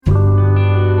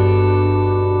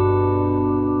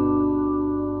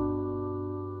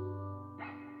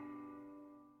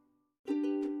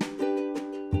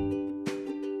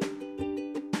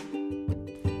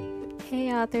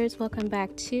authors. Welcome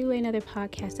back to another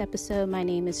podcast episode. My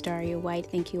name is Daria White.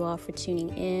 Thank you all for tuning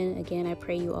in. Again, I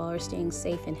pray you all are staying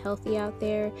safe and healthy out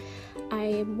there. I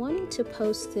am wanting to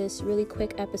post this really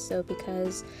quick episode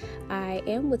because I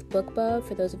am with BookBub.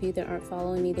 For those of you that aren't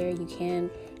following me there, you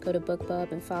can go to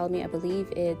BookBub and follow me. I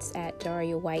believe it's at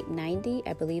Daria White 90.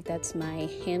 I believe that's my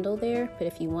handle there. But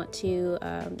if you want to,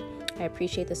 I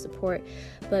appreciate the support.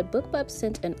 But BookBub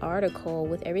sent an article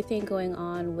with everything going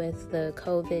on with the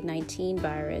COVID-19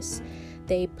 virus.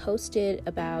 They posted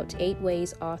about 8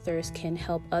 ways authors can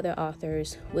help other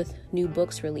authors with new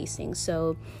books releasing.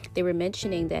 So they were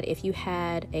mentioning that if you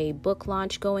had a book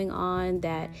launch going on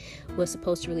that was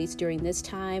supposed to release during this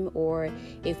time, or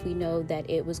if we know that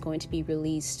it was going to be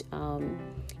released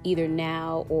either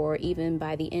now or even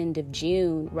by the end of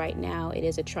June. Right now, it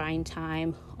is a trying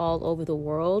time all over the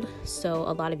world. So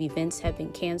a lot of events have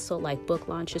been canceled, like book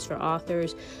launches for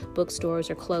authors.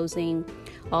 Bookstores are closing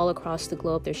all across the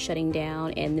globe. They're shutting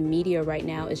down, and the media right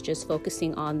now is just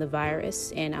focusing on the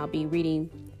virus. And I'll be reading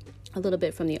a little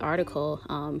bit from the article,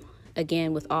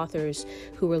 again, with authors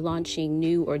who were launching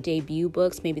new or debut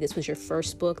books. Maybe this was your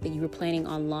first book that you were planning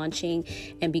on launching,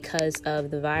 and because of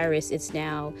the virus, it's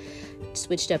now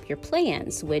switched up your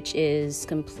plans, which is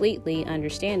completely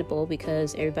understandable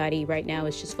because everybody right now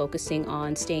is just focusing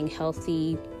on staying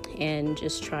healthy and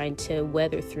just trying to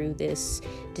weather through this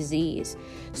disease.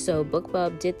 So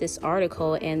BookBub did this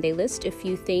article, and they list a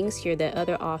few things here that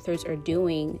other authors are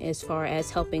doing as far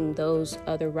as helping those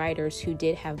other writers who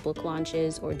did have book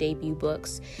launches or debut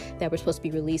books that were supposed to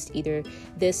be released either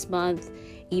this month,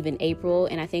 even April,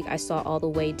 and I think I saw all the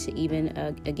way to even,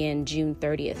 again, June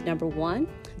 30th. Number one,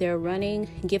 they're running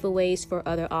giveaways for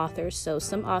other authors. So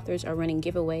some authors are running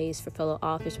giveaways for fellow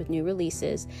authors with new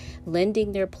releases,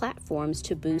 lending their platforms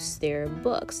to boost their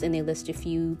books. And they list a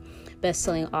few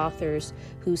best-selling authors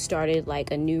who started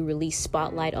like a new release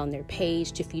spotlight on their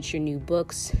page to feature new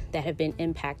books that have been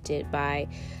impacted by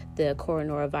the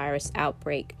coronavirus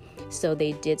outbreak. So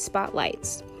they did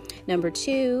spotlights. Number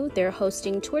two, they're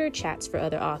hosting Twitter chats for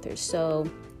other authors. So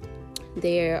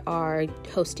they are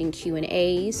hosting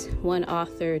Q&As. One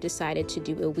author decided to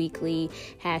do a weekly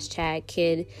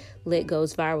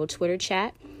 #KidLitGoesViral Twitter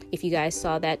chat. If you guys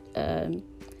saw that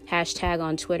hashtag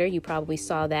on Twitter, you probably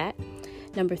saw that.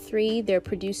 Number three, they're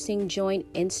producing joint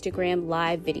Instagram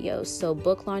live videos. So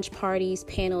book launch parties,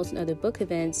 panels, and other book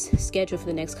events scheduled for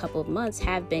the next couple of months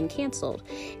have been canceled,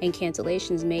 and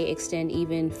cancellations may extend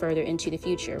even further into the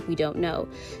future. We don't know.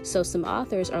 So some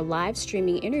authors are live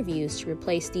streaming interviews to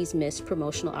replace these missed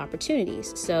promotional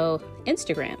opportunities. So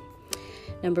Instagram.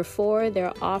 Number four,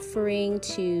 they're offering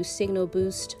to Signal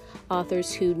Boost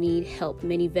authors who need help.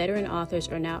 Many veteran authors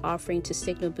are now offering to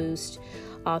Signal Boost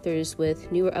authors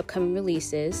with newer upcoming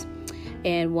releases.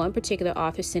 And one particular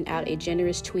author sent out a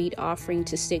generous tweet offering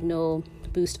to Signal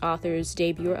Boost authors,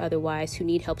 debut or otherwise, who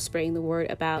need help spreading the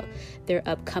word about their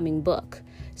upcoming book.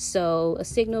 So a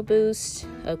Signal Boost,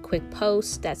 a quick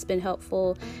post, that's been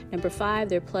helpful. Number five,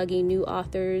 they're plugging new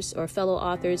authors or fellow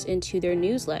authors into their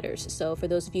newsletters. So for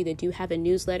those of you that do have a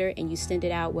newsletter and you send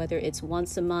it out, whether it's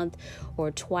once a month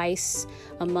or twice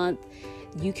a month,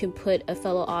 you can put a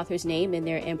fellow author's name in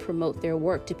there and promote their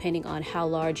work depending on how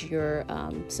large your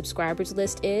subscribers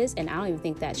list is. And I don't even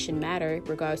think that should matter,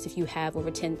 regardless if you have over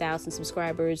 10,000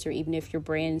 subscribers or even if you're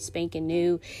brand spanking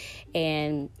new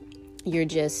and you're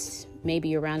just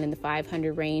maybe around in the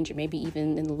 500 range or maybe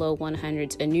even in the low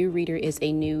 100s. A new reader is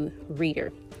a new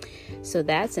reader. So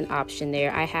that's an option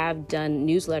there. I have done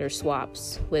newsletter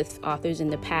swaps with authors in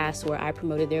the past where I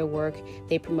promoted their work.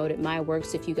 They promoted my work.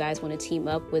 So if you guys want to team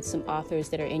up with some authors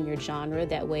that are in your genre,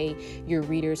 that way your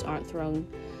readers aren't thrown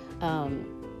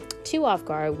too off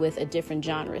guard with a different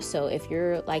genre. So if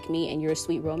you're like me and you're a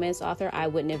sweet romance author, I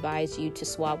wouldn't advise you to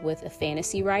swap with a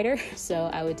fantasy writer.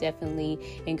 So I would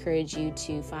definitely encourage you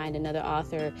to find another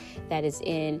author that is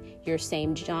in your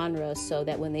same genre so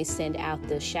that when they send out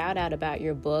the shout out about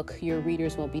your book, your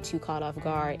readers won't be too caught off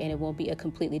guard and it won't be a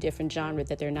completely different genre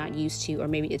that they're not used to, or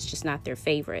maybe it's just not their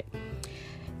favorite.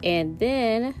 And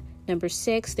then number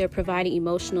six, they're providing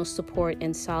emotional support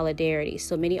and solidarity.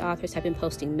 So many authors have been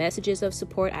posting messages of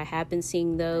support. I have been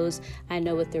seeing those. I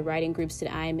know with the writing groups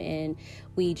that I'm in,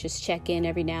 we just check in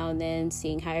every now and then,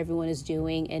 seeing how everyone is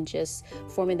doing and just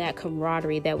forming that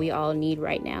camaraderie that we all need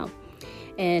right now.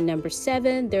 And number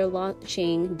seven, they're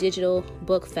launching digital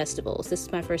book festivals. This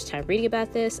is my first time reading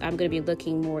about this. I'm going to be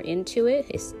looking more into it.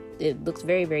 It looks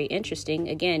very, very interesting.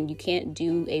 Again, you can't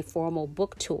do a formal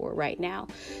book tour right now.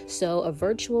 So a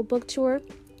virtual book tour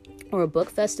or a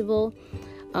book festival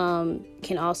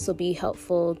can also be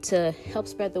helpful to help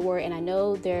spread the word. And I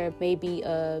know there may be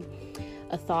a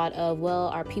a thought of,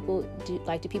 well,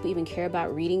 do people even care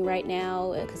about reading right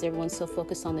now? Because everyone's so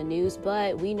focused on the news.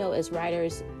 But we know as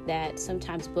writers that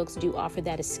sometimes books do offer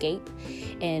that escape.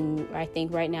 And I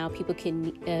think right now people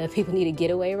need a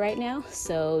getaway right now.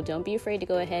 So don't be afraid to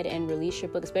go ahead and release your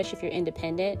book, especially if you're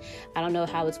independent. I don't know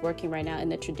how it's working right now in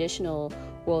the traditional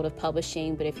world of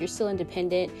publishing, but if you're still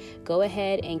independent, go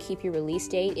ahead and keep your release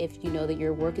date. If you know that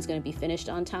your work is going to be finished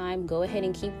on time, go ahead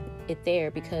and keep it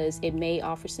there, because it may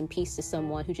offer some peace to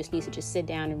someone who just needs to just sit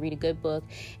down and read a good book,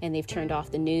 and they've turned off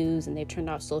the news and they've turned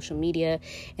off social media,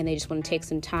 and they just want to take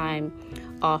some time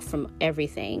off from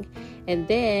everything. And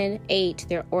then 8,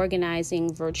 they're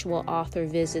organizing virtual author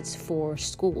visits for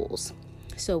schools.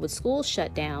 So with schools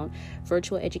shut down,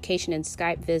 virtual education and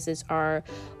Skype visits are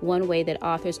one way that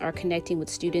authors are connecting with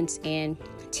students and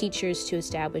teachers to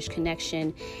establish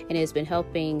connection, and it has been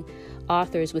helping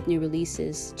authors with new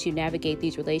releases to navigate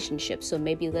these relationships. So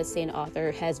maybe let's say an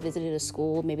author has visited a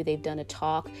school, maybe they've done a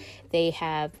talk, they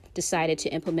have decided to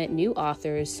implement new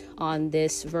authors on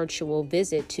this virtual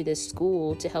visit to this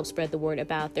school to help spread the word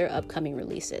about their upcoming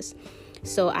releases.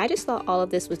 So I just thought all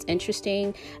of this was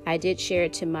interesting. I did share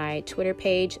it to my Twitter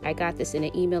page. I got this in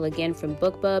an email again from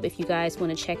BookBub. If you guys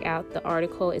want to check out the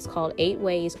article, it's called 8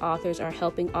 Ways Authors Are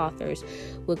Helping Authors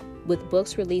with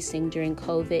Books Releasing During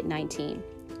COVID-19.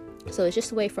 So it's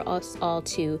just a way for us all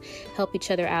to help each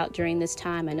other out during this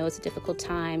time. I know it's a difficult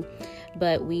time,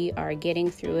 but we are getting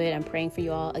through it. I'm praying for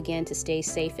you all again to stay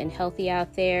safe and healthy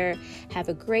out there. Have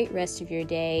a great rest of your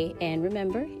day. And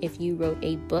remember, if you wrote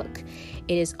a book,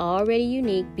 it is already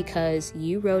unique because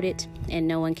you wrote it and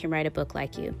no one can write a book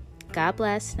like you. God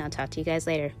bless, and I'll talk to you guys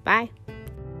later. Bye.